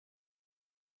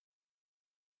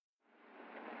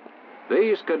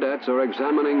These cadets are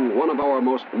examining one of our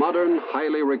most modern,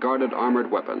 highly regarded armored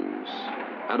weapons.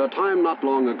 At a time not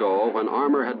long ago when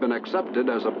armor had been accepted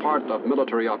as a part of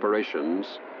military operations,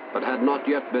 but had not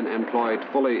yet been employed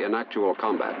fully in actual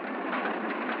combat.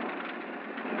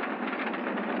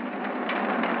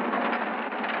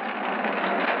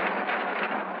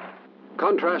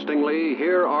 Contrastingly,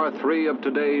 here are three of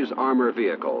today's armor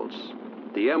vehicles: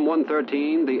 the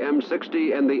M113, the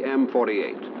M60, and the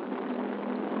M48.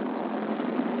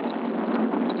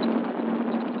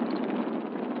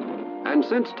 And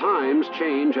since times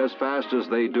change as fast as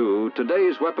they do,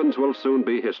 today's weapons will soon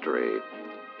be history.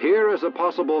 Here is a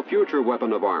possible future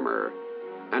weapon of armor.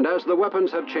 And as the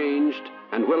weapons have changed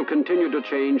and will continue to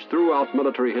change throughout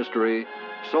military history,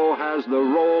 so has the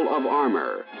role of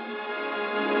armor.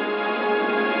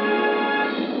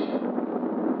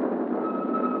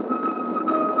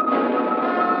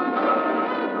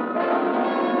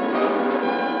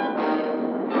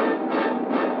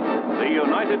 The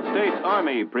United States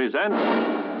Army presents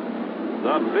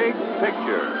The Big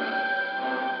Picture,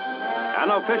 an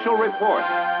official report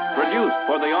produced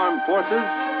for the armed forces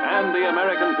and the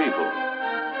American people.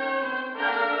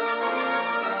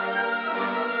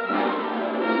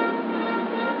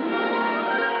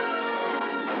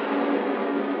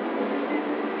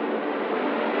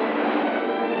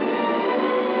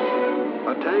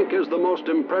 A tank is the most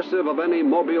impressive of any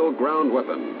mobile ground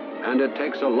weapon, and it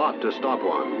takes a lot to stop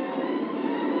one.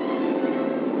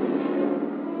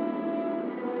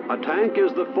 A tank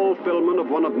is the fulfillment of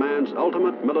one of man's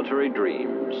ultimate military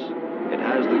dreams. It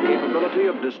has the capability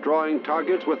of destroying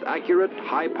targets with accurate,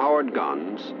 high-powered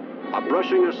guns, of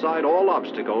brushing aside all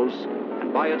obstacles,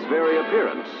 and by its very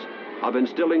appearance, of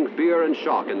instilling fear and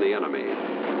shock in the enemy.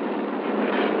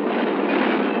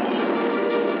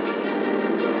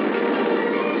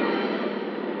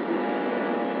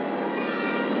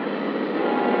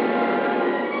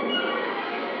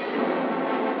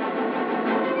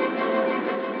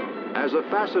 As a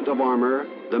facet of armor,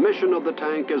 the mission of the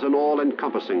tank is an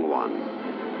all-encompassing one,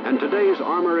 and today's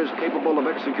armor is capable of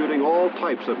executing all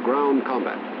types of ground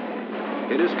combat.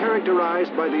 It is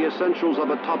characterized by the essentials of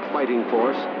a top fighting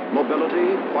force: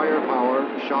 mobility, firepower,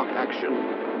 shock action.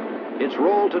 Its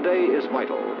role today is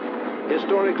vital.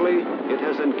 Historically, it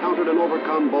has encountered and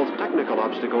overcome both technical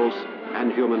obstacles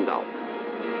and human doubt.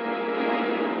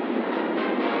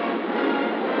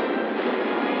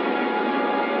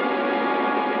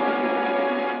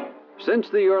 Since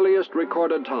the earliest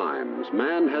recorded times,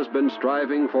 man has been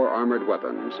striving for armored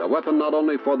weapons, a weapon not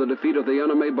only for the defeat of the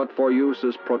enemy, but for use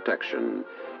as protection.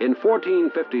 In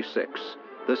 1456,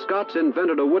 the Scots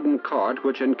invented a wooden cart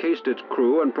which encased its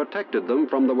crew and protected them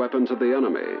from the weapons of the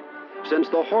enemy. Since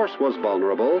the horse was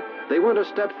vulnerable, they went a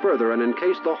step further and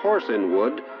encased the horse in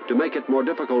wood to make it more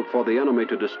difficult for the enemy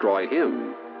to destroy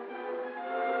him.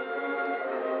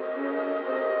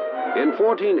 In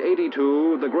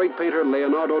 1482, the great painter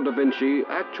Leonardo da Vinci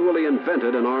actually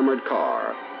invented an armored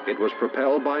car. It was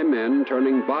propelled by men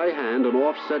turning by hand an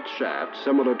offset shaft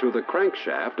similar to the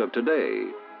crankshaft of today.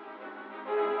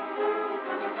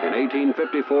 In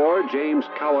 1854, James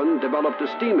Cowan developed a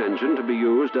steam engine to be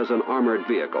used as an armored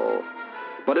vehicle.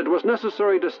 But it was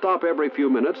necessary to stop every few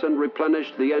minutes and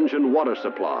replenish the engine water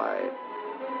supply.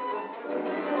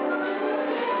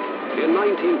 In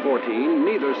 1914,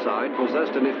 neither side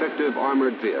possessed an effective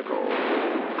armored vehicle.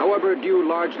 However, due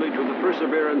largely to the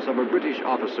perseverance of a British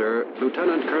officer,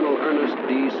 Lieutenant Colonel Ernest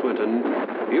D. Swinton,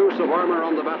 use of armor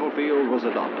on the battlefield was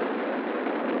adopted.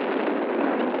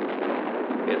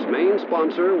 Its main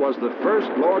sponsor was the First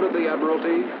Lord of the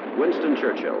Admiralty, Winston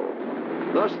Churchill.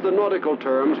 Thus, the nautical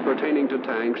terms pertaining to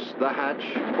tanks, the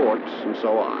hatch, ports, and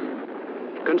so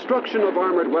on. Construction of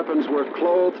armored weapons were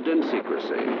clothed in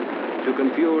secrecy. To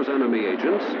confuse enemy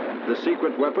agents, the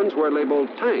secret weapons were labeled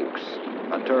tanks,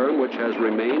 a term which has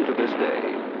remained to this day.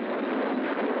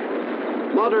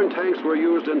 Modern tanks were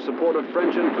used in support of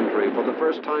French infantry for the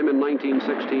first time in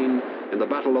 1916 in the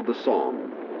Battle of the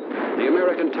Somme. The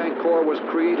American Tank Corps was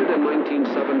created in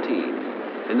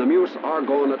 1917. In the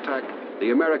Meuse-Argonne attack,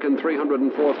 the American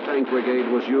 304th Tank Brigade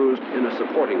was used in a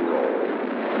supporting role.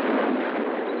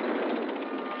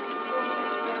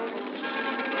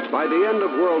 By the end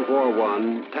of World War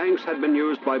I, tanks had been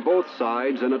used by both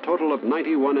sides in a total of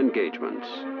 91 engagements.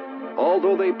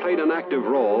 Although they played an active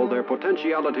role, their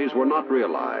potentialities were not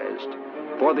realized.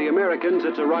 For the Americans,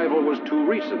 its arrival was too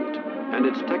recent, and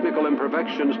its technical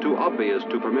imperfections too obvious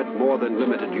to permit more than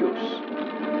limited use.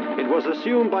 It was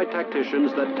assumed by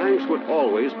tacticians that tanks would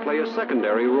always play a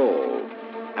secondary role.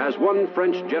 As one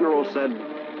French general said,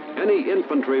 any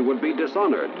infantry would be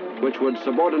dishonored, which would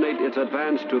subordinate its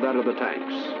advance to that of the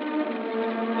tanks.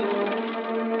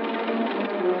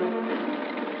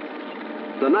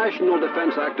 The National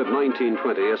Defense Act of 1920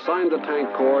 assigned the Tank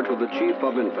Corps to the Chief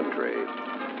of Infantry.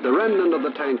 The remnant of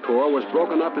the Tank Corps was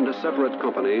broken up into separate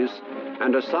companies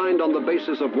and assigned on the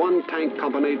basis of one tank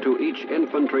company to each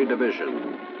infantry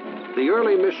division. The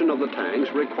early mission of the tanks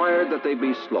required that they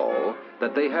be slow,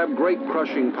 that they have great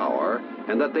crushing power,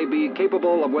 and that they be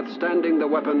capable of withstanding the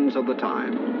weapons of the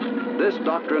time. This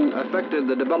doctrine affected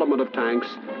the development of tanks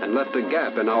and left a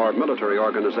gap in our military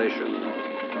organization.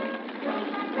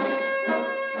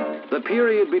 The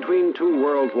period between two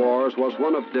world wars was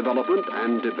one of development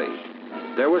and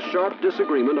debate. There was sharp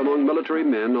disagreement among military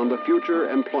men on the future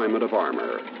employment of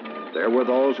armor. There were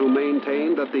those who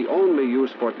maintained that the only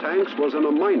use for tanks was in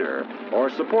a minor or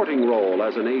supporting role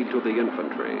as an aid to the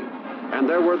infantry. And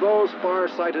there were those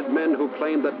far-sighted men who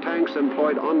claimed that tanks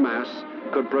employed en masse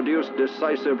could produce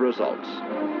decisive results.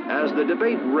 As the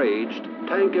debate raged,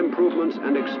 tank improvements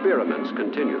and experiments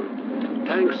continued.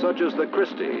 Tanks such as the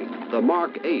Christie, the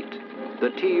Mark 8,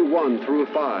 the T-1 through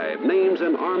 5, names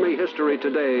in Army history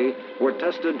today, were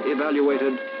tested,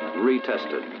 evaluated,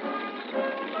 retested.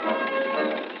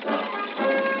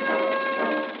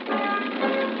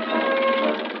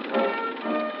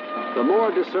 The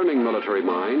more discerning military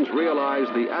minds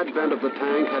realized the advent of the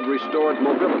tank had restored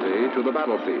mobility to the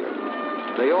battlefield.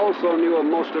 They also knew a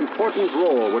most important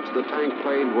role which the tank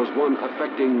played was one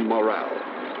affecting morale.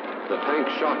 The tank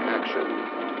shock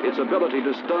action, its ability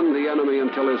to stun the enemy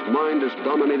until his mind is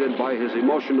dominated by his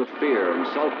emotion of fear and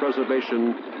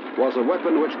self-preservation, was a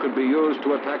weapon which could be used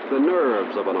to attack the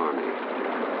nerves of an army.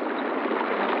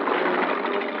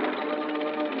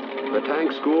 The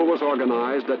tank school was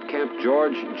organized at Camp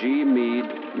George G.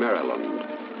 Meade, Maryland.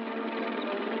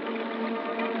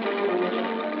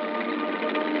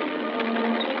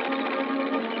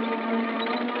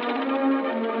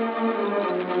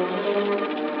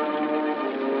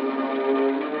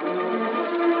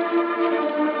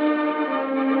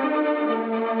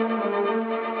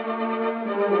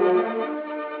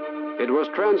 It was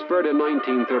transferred in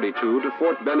 1932 to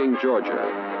Fort Benning,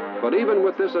 Georgia. But even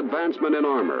with this advancement in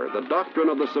armor, the doctrine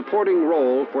of the supporting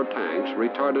role for tanks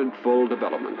retarded full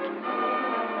development.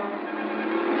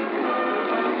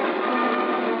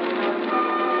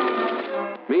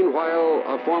 Meanwhile,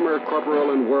 a former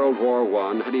corporal in World War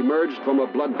I had emerged from a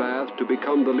bloodbath to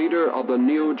become the leader of the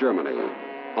new Germany.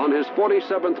 On his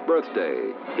 47th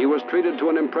birthday, he was treated to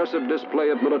an impressive display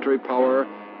of military power,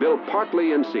 built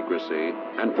partly in secrecy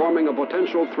and forming a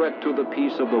potential threat to the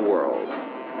peace of the world.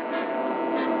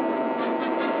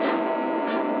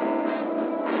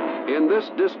 In this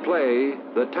display,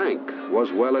 the tank was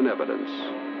well in evidence.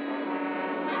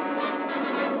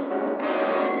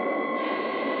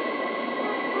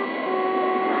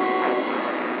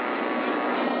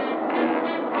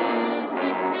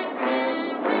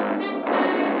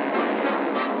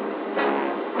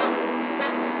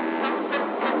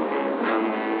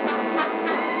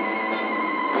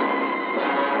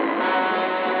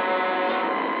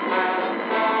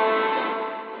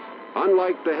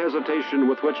 Unlike the hesitation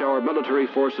with which our military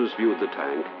forces viewed the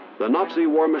tank, the Nazi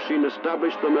war machine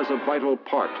established them as a vital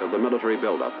part of the military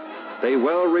buildup. They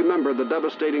well remembered the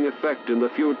devastating effect in the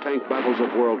few tank battles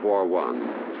of World War I.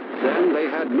 Then they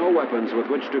had no weapons with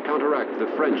which to counteract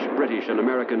the French, British, and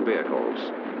American vehicles.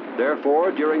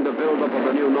 Therefore, during the buildup of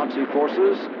the new Nazi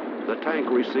forces, the tank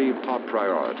received top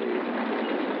priority.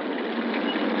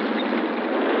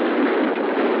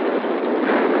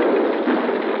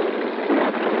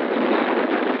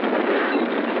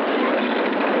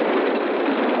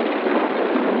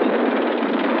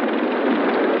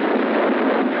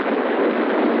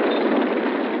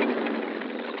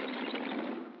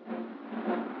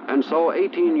 And so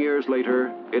 18 years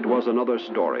later, it was another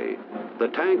story. The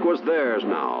tank was theirs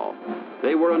now.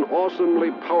 They were an awesomely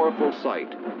powerful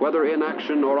sight, whether in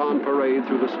action or on parade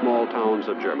through the small towns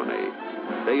of Germany.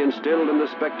 They instilled in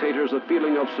the spectators a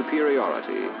feeling of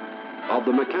superiority, of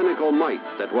the mechanical might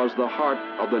that was the heart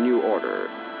of the new order.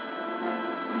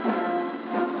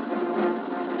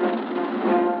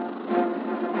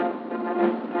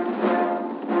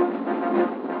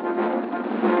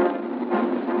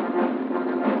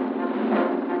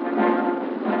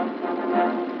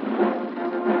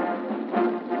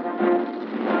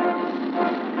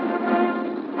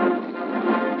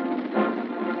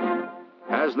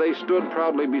 As they stood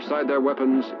proudly beside their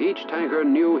weapons, each tanker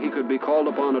knew he could be called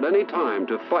upon at any time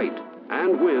to fight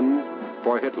and win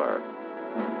for Hitler.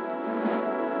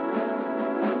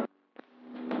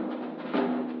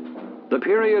 The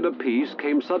period of peace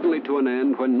came suddenly to an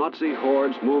end when Nazi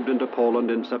hordes moved into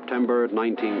Poland in September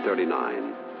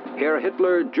 1939. Herr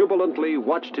Hitler jubilantly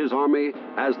watched his army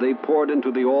as they poured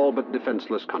into the all but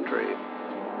defenseless country.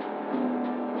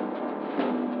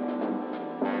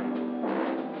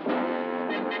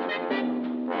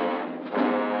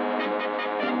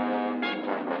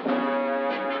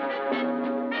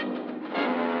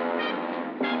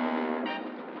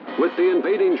 With the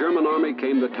invading German army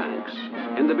came the tanks.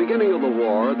 In the beginning of the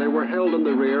war, they were held in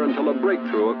the rear until a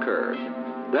breakthrough occurred.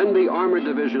 Then the armored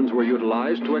divisions were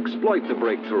utilized to exploit the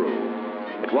breakthrough.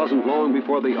 It wasn't long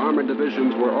before the armored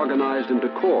divisions were organized into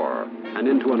corps and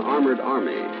into an armored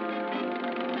army.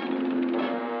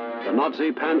 The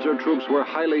Nazi panzer troops were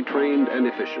highly trained and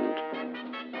efficient.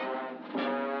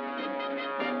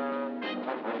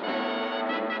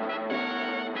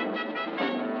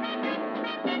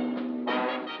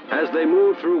 As they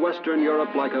moved through Western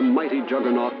Europe like a mighty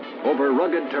juggernaut, over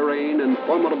rugged terrain and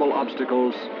formidable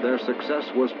obstacles, their success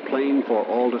was plain for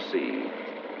all to see.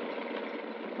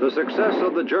 The success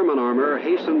of the German armor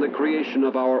hastened the creation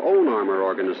of our own armor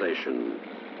organization.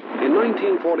 In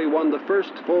 1941, the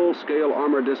first full-scale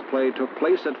armor display took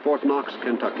place at Fort Knox,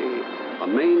 Kentucky, a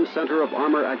main center of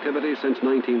armor activity since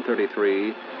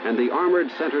 1933, and the armored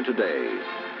center today.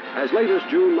 As late as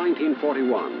June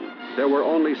 1941, there were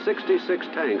only 66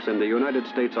 tanks in the United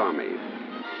States Army.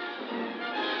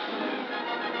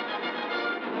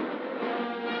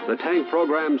 The tank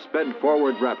program sped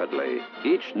forward rapidly.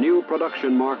 Each new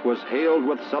production mark was hailed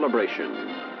with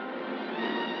celebration.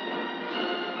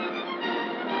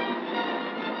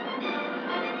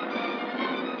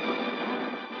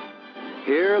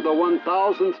 Here, the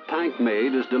 1,000th tank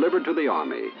made is delivered to the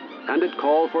Army, and it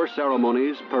called for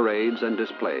ceremonies, parades, and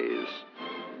displays.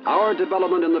 Our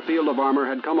development in the field of armor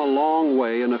had come a long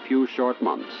way in a few short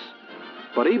months.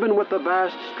 But even with the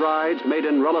vast strides made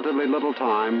in relatively little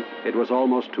time, it was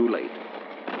almost too late.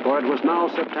 For it was now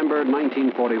September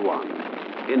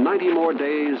 1941. In 90 more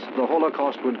days, the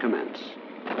Holocaust would commence.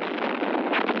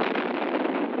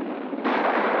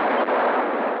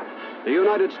 The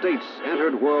United States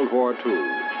entered World War II.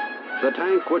 The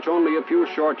tank, which only a few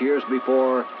short years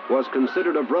before was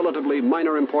considered of relatively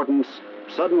minor importance,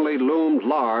 suddenly loomed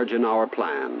large in our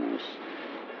plans.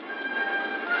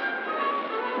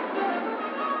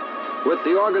 With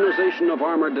the organization of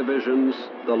armored divisions,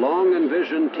 the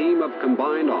long-envisioned team of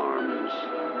combined arms,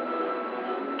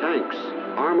 tanks,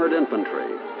 armored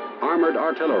infantry, armored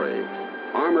artillery,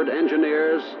 armored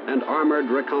engineers, and armored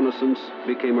reconnaissance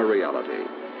became a reality.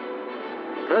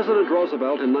 President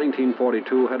Roosevelt in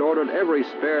 1942 had ordered every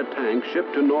spare tank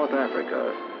shipped to North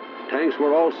Africa. Tanks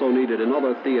were also needed in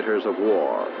other theaters of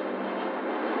war.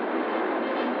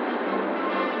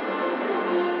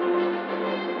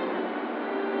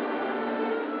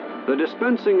 The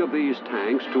dispensing of these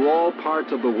tanks to all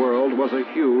parts of the world was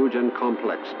a huge and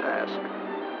complex task.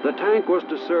 The tank was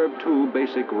to serve two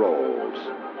basic roles.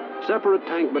 Separate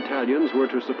tank battalions were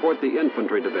to support the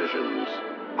infantry divisions.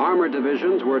 Armored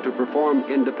divisions were to perform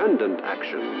independent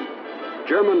action.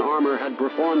 German armor had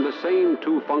performed the same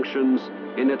two functions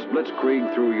in its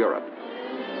blitzkrieg through Europe.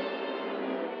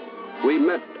 We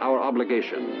met our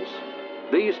obligations.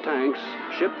 These tanks,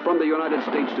 shipped from the United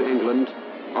States to England,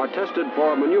 are tested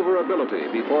for maneuverability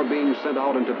before being sent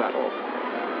out into battle.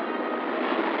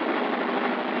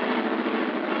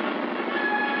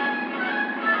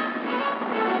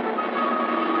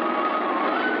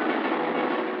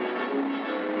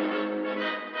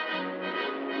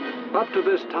 Up to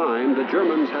this time, the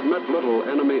Germans had met little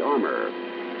enemy armor.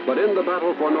 But in the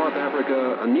battle for North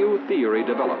Africa, a new theory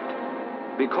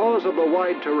developed. Because of the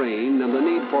wide terrain and the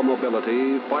need for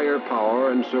mobility, firepower,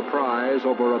 and surprise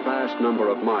over a vast number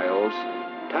of miles,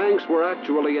 tanks were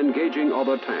actually engaging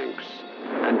other tanks,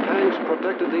 and tanks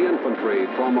protected the infantry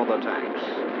from other tanks.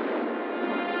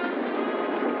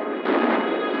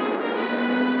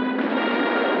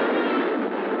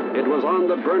 It was on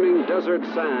the burning desert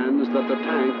sands that the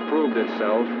tank proved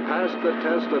itself, passed the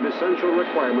test of essential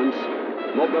requirements: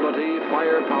 mobility,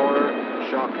 firepower,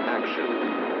 shock action.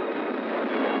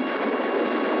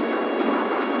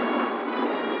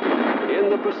 In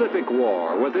the Pacific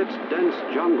War, with its dense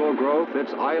jungle growth,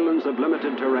 its islands of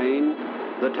limited terrain,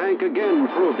 the tank again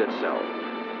proved itself.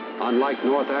 Unlike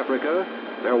North Africa,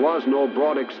 there was no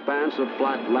broad expanse of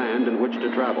flat land in which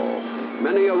to travel.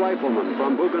 Many a rifleman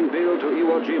from Bougainville to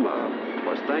Iwo Jima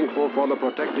was thankful for the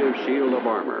protective shield of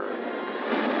armor.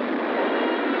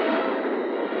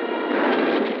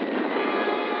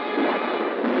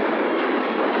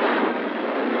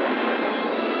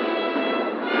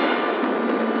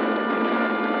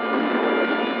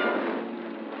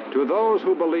 To those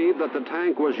who believed that the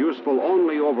tank was useful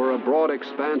only over a broad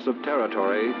expanse of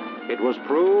territory, it was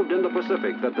proved in the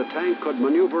Pacific that the tank could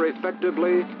maneuver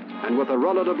effectively and with a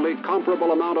relatively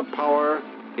comparable amount of power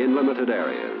in limited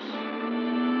areas.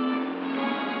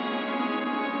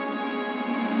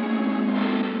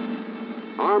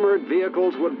 Armored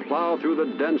vehicles would plow through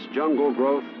the dense jungle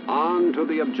growth on to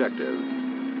the objective.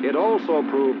 It also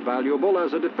proved valuable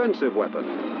as a defensive weapon.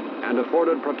 and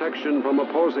afforded protection from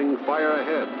opposing fire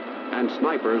ahead and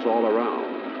snipers all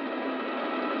around.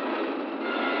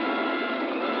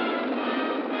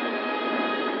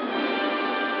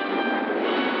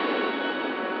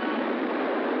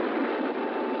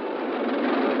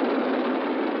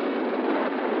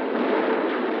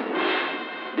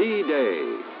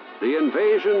 D-Day, the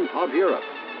invasion of Europe.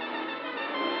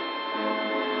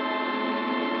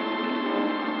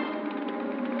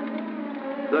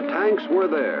 The tanks were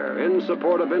there in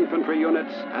support of infantry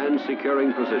units and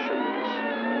securing positions.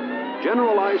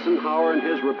 General Eisenhower in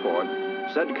his report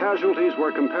said casualties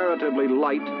were comparatively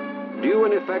light, due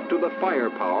in effect to the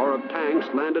firepower of tanks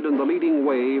landed in the leading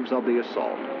waves of the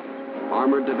assault.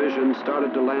 Armored divisions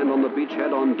started to land on the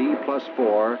beachhead on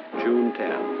D+4, June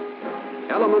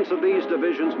 10. Elements of these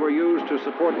divisions were used to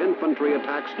support infantry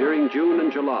attacks during June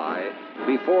and July,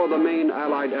 before the main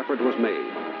Allied effort was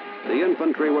made. The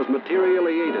infantry was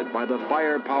materially aided by the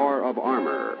firepower of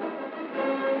armor.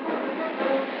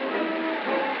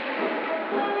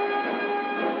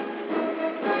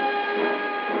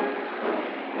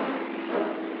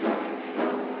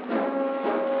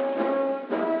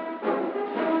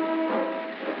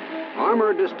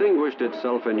 Armor distinguished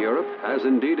itself in Europe, as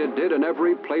indeed it did in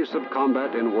every place of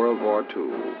combat in World War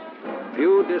II.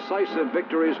 Few decisive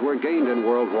victories were gained in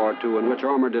World War II in which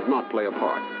armor did not play a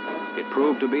part. It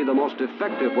proved to be the most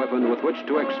effective weapon with which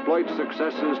to exploit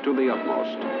successes to the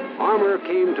utmost. Armor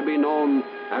came to be known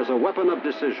as a weapon of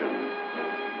decision.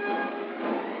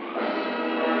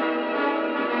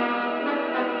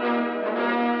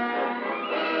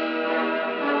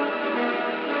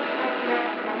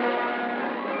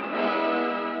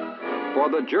 For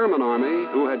the German army,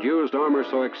 who had used armor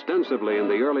so extensively in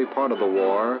the early part of the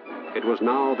war, it was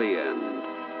now the end.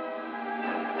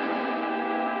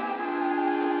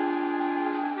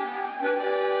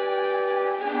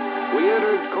 We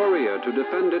entered Korea to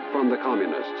defend it from the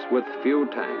communists with few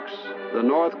tanks. The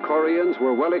North Koreans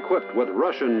were well equipped with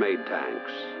Russian-made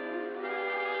tanks.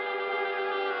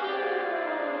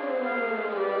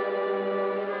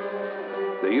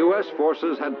 The U.S.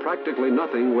 forces had practically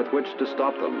nothing with which to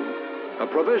stop them. A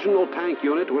provisional tank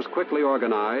unit was quickly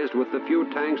organized with the few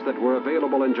tanks that were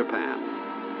available in Japan.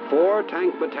 4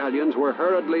 tank battalions were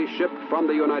hurriedly shipped from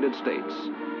the United States.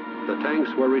 The tanks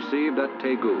were received at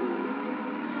Daegu.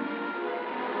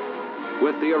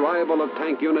 With the arrival of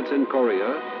tank units in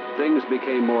Korea, things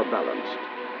became more balanced.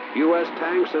 U.S.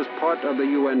 tanks, as part of the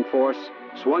UN force,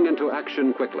 swung into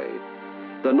action quickly.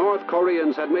 The North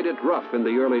Koreans had made it rough in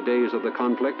the early days of the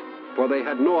conflict, for they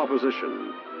had no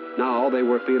opposition. Now they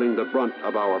were feeling the brunt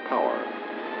of our power.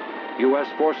 U.S.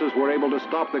 forces were able to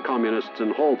stop the communists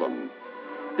and hold them.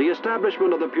 The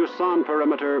establishment of the Pusan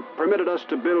perimeter permitted us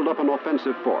to build up an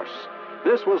offensive force.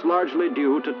 This was largely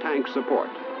due to tank support.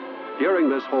 During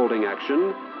this holding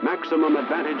action, maximum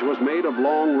advantage was made of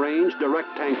long-range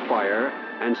direct tank fire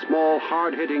and small,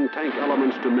 hard-hitting tank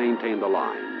elements to maintain the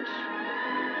lines.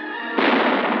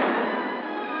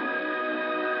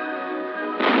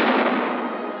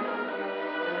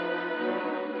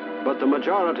 But the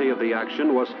majority of the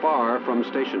action was far from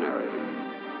stationary.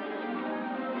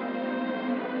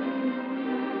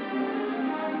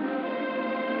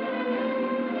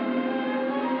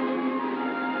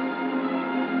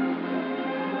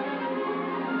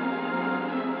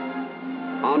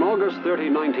 On August 30,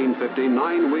 1950,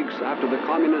 9 weeks after the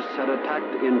communists had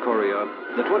attacked in Korea,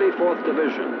 the 24th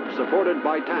Division, supported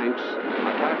by tanks,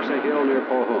 attacks a hill near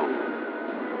Pohang.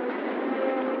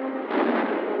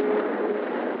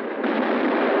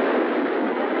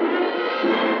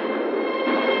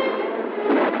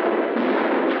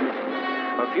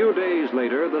 A few days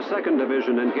later, the 2nd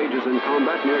Division engages in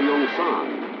combat near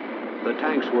Yongsan. The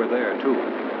tanks were there, too.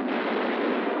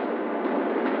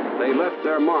 They left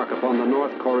their mark upon the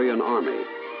North Korean army.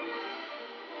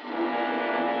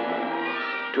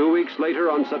 2 weeks later,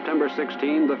 on September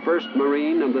 16, the 1st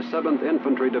Marine and the 7th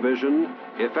Infantry Division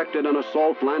effected an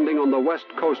assault landing on the west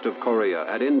coast of Korea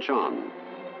at Incheon.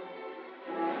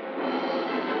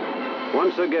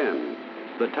 Once again,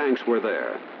 the tanks were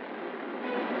there.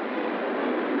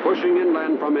 Pushing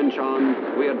inland from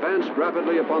Incheon, we advanced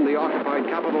rapidly upon the occupied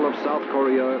capital of South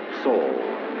Korea, Seoul.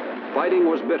 Fighting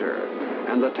was bitter,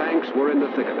 and the tanks were in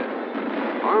the thick of it.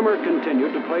 Armor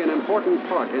continued to play an important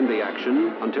part in the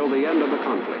action until the end of the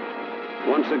conflict.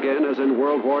 Once again, as in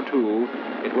World War II,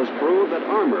 it was proved that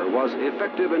armor was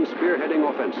effective in spearheading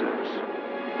offensives.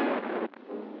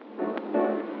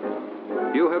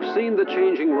 You have seen the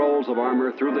changing roles of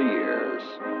armor through the years.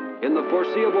 In the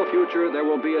foreseeable future, there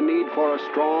will be a need for a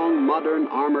strong, modern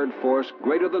armored force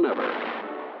greater than ever.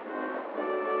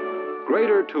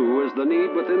 greater, too, is the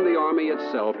need within the Army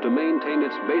itself to maintain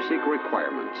its basic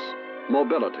requirements.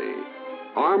 Mobility.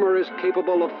 Armor is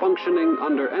capable of functioning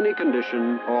under any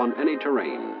condition on any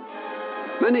terrain.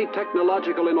 Many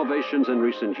technological innovations in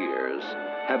recent years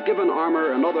have given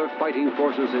armor and other fighting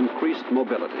forces increased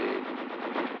mobility.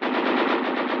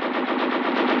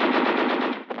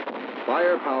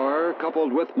 Firepower,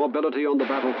 coupled with mobility on the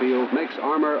battlefield, makes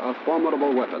armor a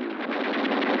formidable weapon.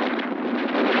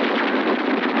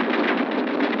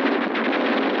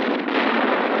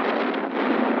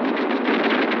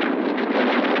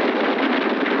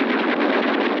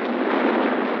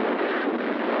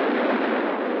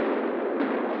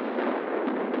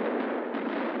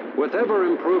 With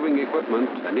ever-improving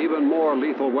equipment and even more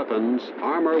lethal weapons,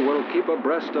 armor will keep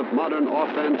abreast of modern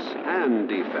offense and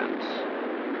defense.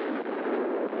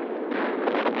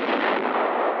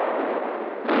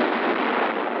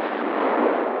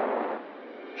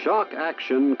 Shock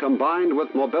action combined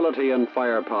with mobility and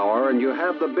firepower, and you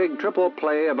have the big triple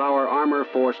play of our armor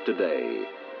force today.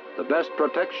 The best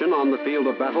protection on the field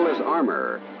of battle is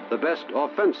armor. The best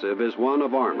offensive is one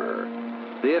of armor.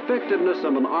 The effectiveness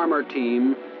of an armor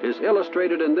team is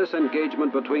illustrated in this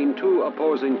engagement between two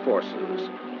opposing forces.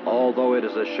 Although it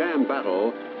is a sham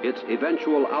battle, its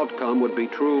eventual outcome would be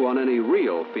true on any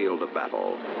real field of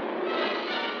battle.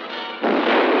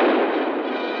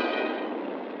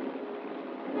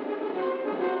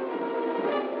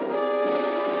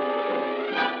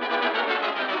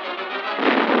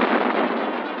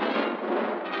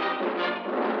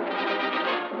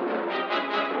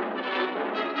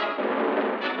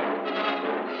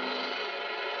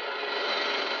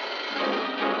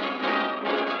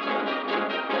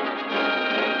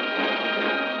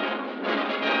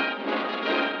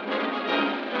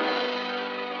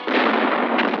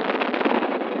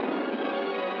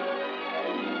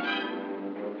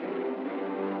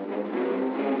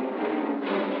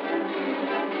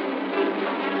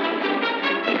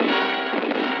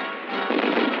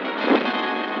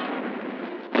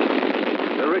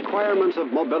 The requirements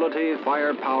of mobility,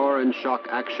 firepower, and shock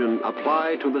action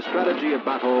apply to the strategy of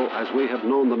battle as we have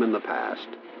known them in the past.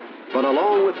 But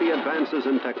along with the advances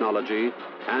in technology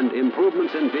and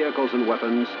improvements in vehicles and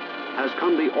weapons has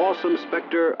come the awesome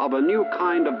specter of a new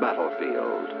kind of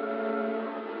battlefield.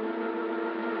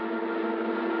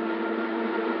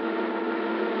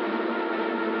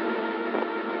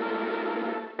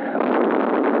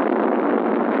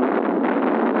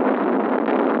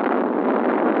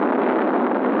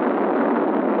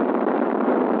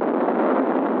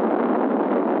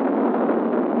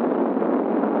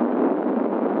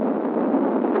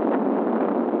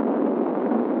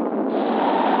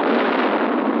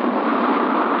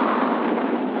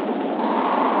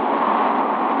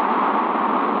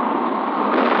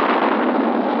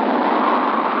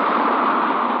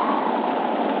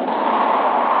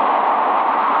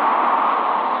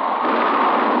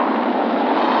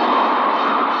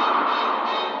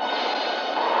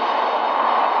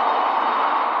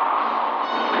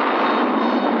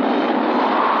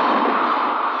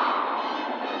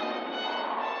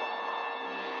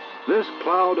 This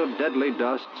cloud of deadly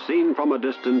dust, seen from a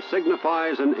distance,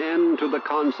 signifies an end to the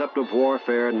concept of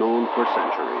warfare known for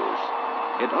centuries.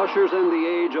 It ushers in the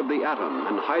age of the atom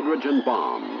and hydrogen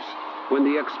bombs, when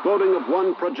the exploding of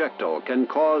one projectile can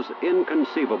cause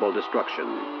inconceivable destruction.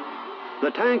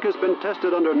 The tank has been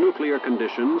tested under nuclear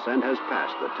conditions and has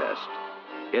passed the test.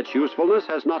 Its usefulness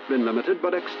has not been limited,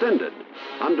 but extended.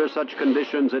 Under such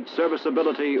conditions, its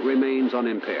serviceability remains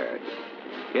unimpaired.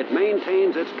 It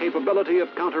maintains its capability of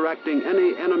counteracting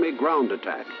any enemy ground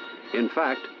attack. In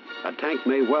fact, a tank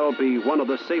may well be one of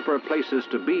the safer places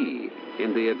to be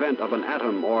in the event of an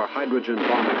atom or hydrogen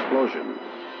bomb explosion.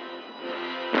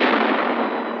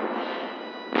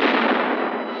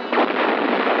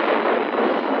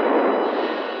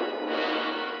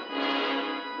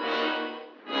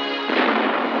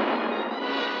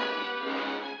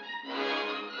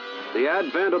 The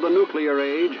advent of the nuclear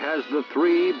age has the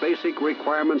three basic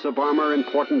requirements of armor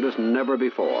important as never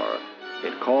before.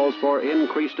 It calls for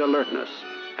increased alertness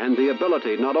and the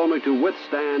ability not only to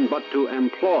withstand but to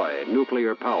employ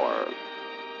nuclear power.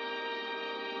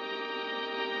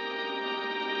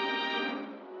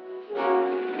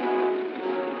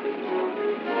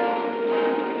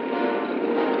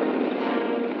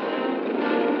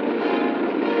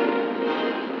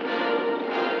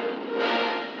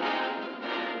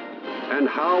 And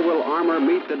how will armor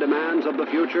meet the demands of the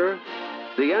future?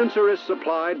 The answer is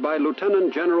supplied by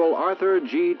Lieutenant General Arthur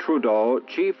G. Trudeau,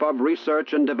 Chief of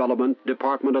Research and Development,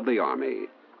 Department of the Army.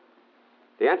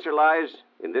 The answer lies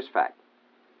in this fact.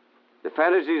 The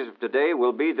fantasies of today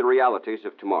will be the realities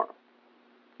of tomorrow.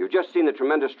 You've just seen the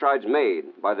tremendous strides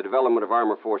made by the development of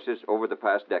armor forces over the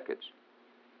past decades.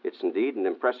 It's indeed an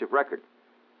impressive record.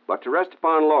 But to rest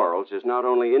upon laurels is not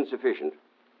only insufficient,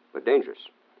 but dangerous.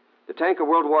 The tank of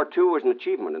World War II was an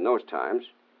achievement in those times.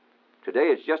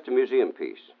 Today, it's just a museum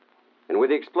piece. And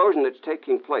with the explosion that's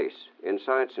taking place in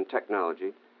science and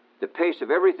technology, the pace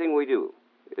of everything we do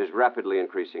is rapidly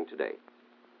increasing today.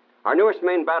 Our newest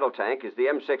main battle tank is the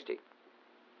M60.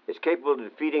 It's capable of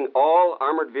defeating all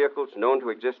armored vehicles known to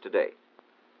exist today.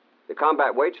 The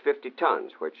combat weight's 50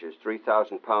 tons, which is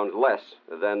 3,000 pounds less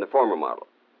than the former model,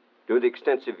 due to the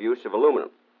extensive use of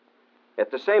aluminum. At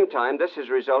the same time, this has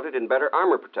resulted in better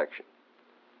armor protection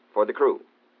for the crew.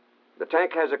 The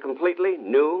tank has a completely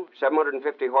new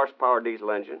 750 horsepower diesel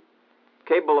engine,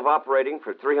 capable of operating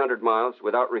for 300 miles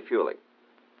without refueling.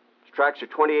 Its tracks are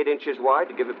 28 inches wide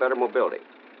to give it better mobility.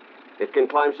 It can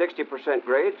climb 60%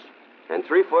 grades and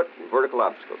 3-foot vertical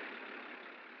obstacles.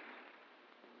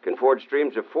 It can ford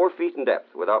streams of 4 feet in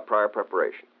depth without prior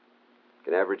preparation. It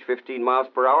can average 15 miles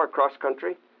per hour cross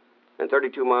country and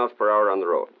 32 miles per hour on the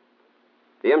road.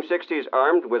 The M60 is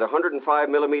armed with a 105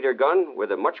 millimeter gun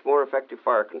with a much more effective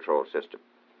fire control system,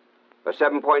 a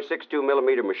 7.62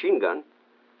 millimeter machine gun,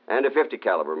 and a 50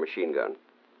 caliber machine gun,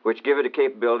 which give it a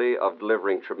capability of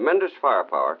delivering tremendous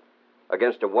firepower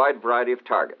against a wide variety of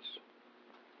targets.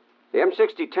 The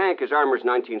M60 tank is Armor's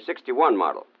 1961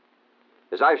 model.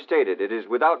 As I've stated, it is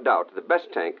without doubt the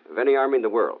best tank of any army in the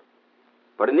world.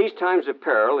 But in these times of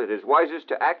peril, it is wisest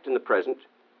to act in the present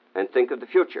and think of the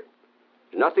future.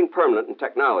 There's nothing permanent in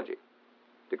technology.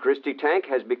 The Christie tank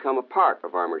has become a part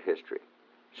of armored history.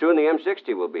 Soon the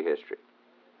M60 will be history.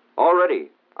 Already,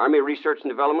 Army research and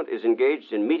development is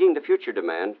engaged in meeting the future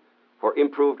demand for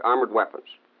improved armored weapons.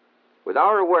 With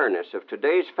our awareness of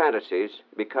today's fantasies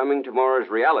becoming tomorrow's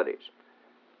realities,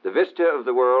 the vista of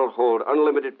the world hold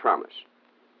unlimited promise.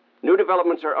 New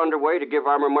developments are underway to give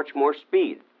armor much more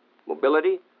speed,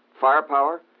 mobility,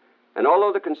 firepower, and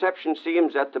although the conception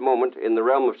seems at the moment in the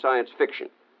realm of science fiction,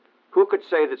 who could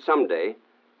say that someday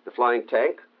the flying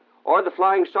tank or the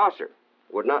flying saucer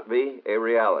would not be a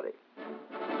reality?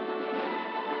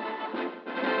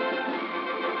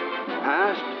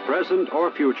 Past, present,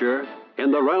 or future,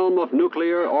 in the realm of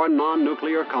nuclear or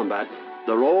non-nuclear combat,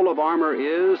 the role of armor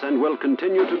is and will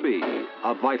continue to be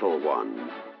a vital one.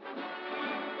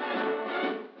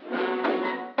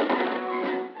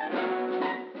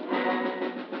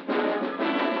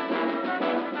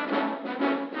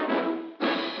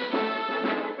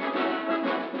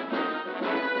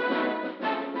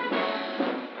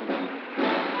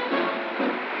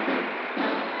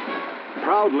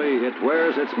 Proudly it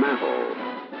wears its mantle,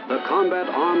 the combat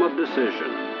arm of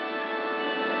decision.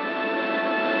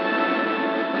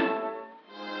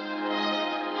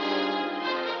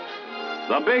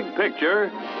 The Big Picture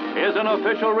is an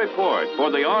official report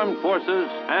for the armed forces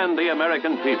and the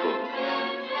American people.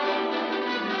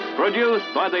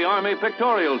 Produced by the Army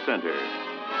Pictorial Center.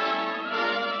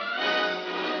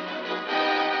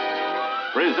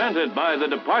 Presented by the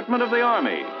Department of the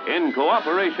Army in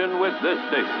cooperation with this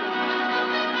station.